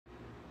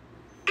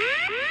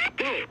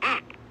Pull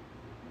up.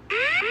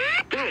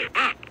 Pull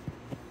up.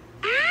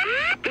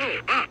 Pull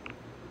up.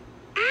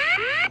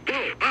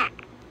 Pull up.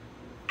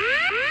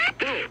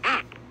 Pull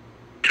up.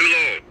 Too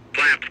low,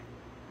 flat.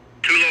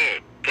 Too low,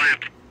 flat.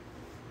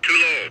 Too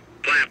low,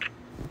 flat.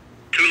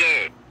 Too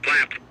low,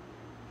 flat.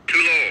 Too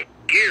low,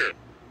 gear.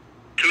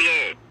 Too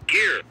low,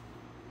 gear.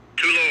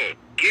 Too low,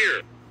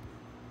 gear.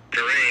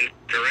 Terrain,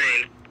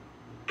 terrain.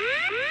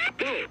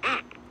 Pull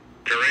up.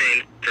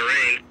 Terrain,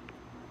 terrain.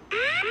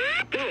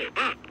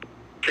 Pull up.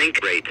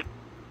 Think rate.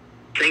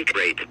 Think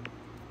rate.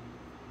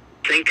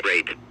 Think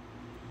rate.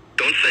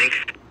 Don't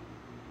think.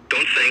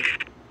 Don't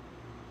think.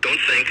 Don't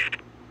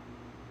think.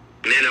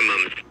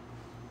 Minimums.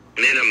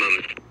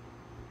 Minimums.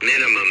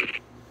 Minimums.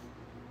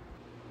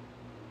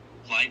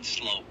 Glide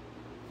slope.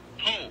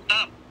 Pull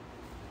up.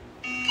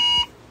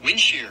 Wind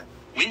shear.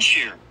 Wind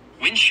shear.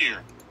 Wind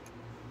shear.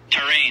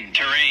 Terrain.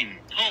 Terrain.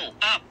 Pull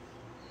up.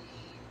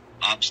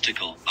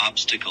 Obstacle.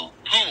 Obstacle.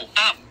 Pull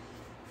up.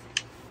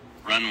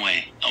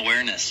 Runway.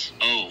 Awareness.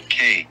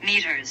 OK.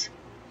 Meters.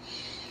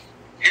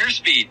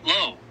 Airspeed.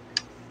 Low.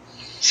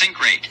 Sink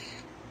rate.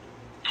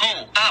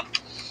 Pull up.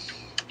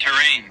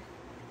 Terrain.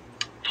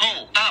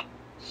 Pull up.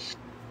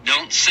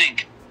 Don't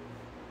sink.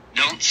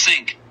 Don't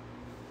sink.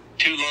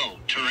 Too low.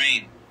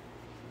 Terrain.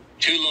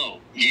 Too low.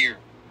 Gear.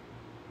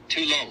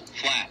 Too low.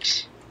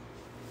 Flaps.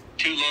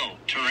 Too low.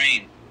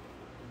 Terrain.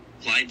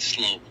 Glide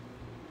slope.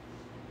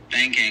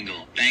 Bank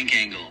angle. Bank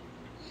angle.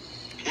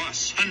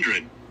 Plus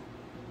 100.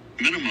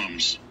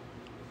 Minimums.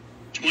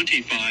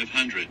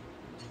 2,500.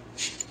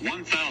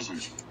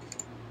 1,000.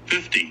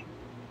 50.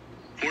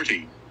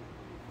 40.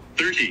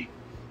 30.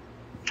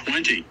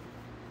 20.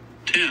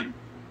 10.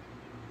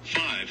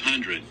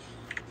 500.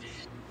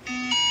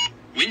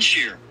 Wind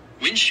shear.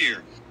 Wind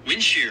shear.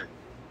 Wind shear.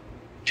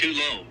 Too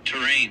low.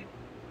 Terrain.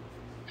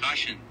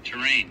 Caution.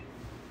 Terrain.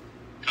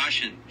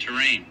 Caution.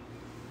 Terrain.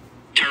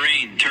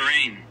 Terrain.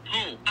 Terrain.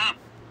 Pull up.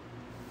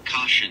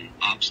 Caution.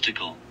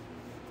 Obstacle.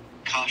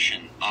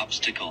 Caution.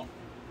 Obstacle.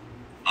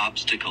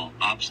 Obstacle.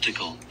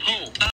 Obstacle. Pull up.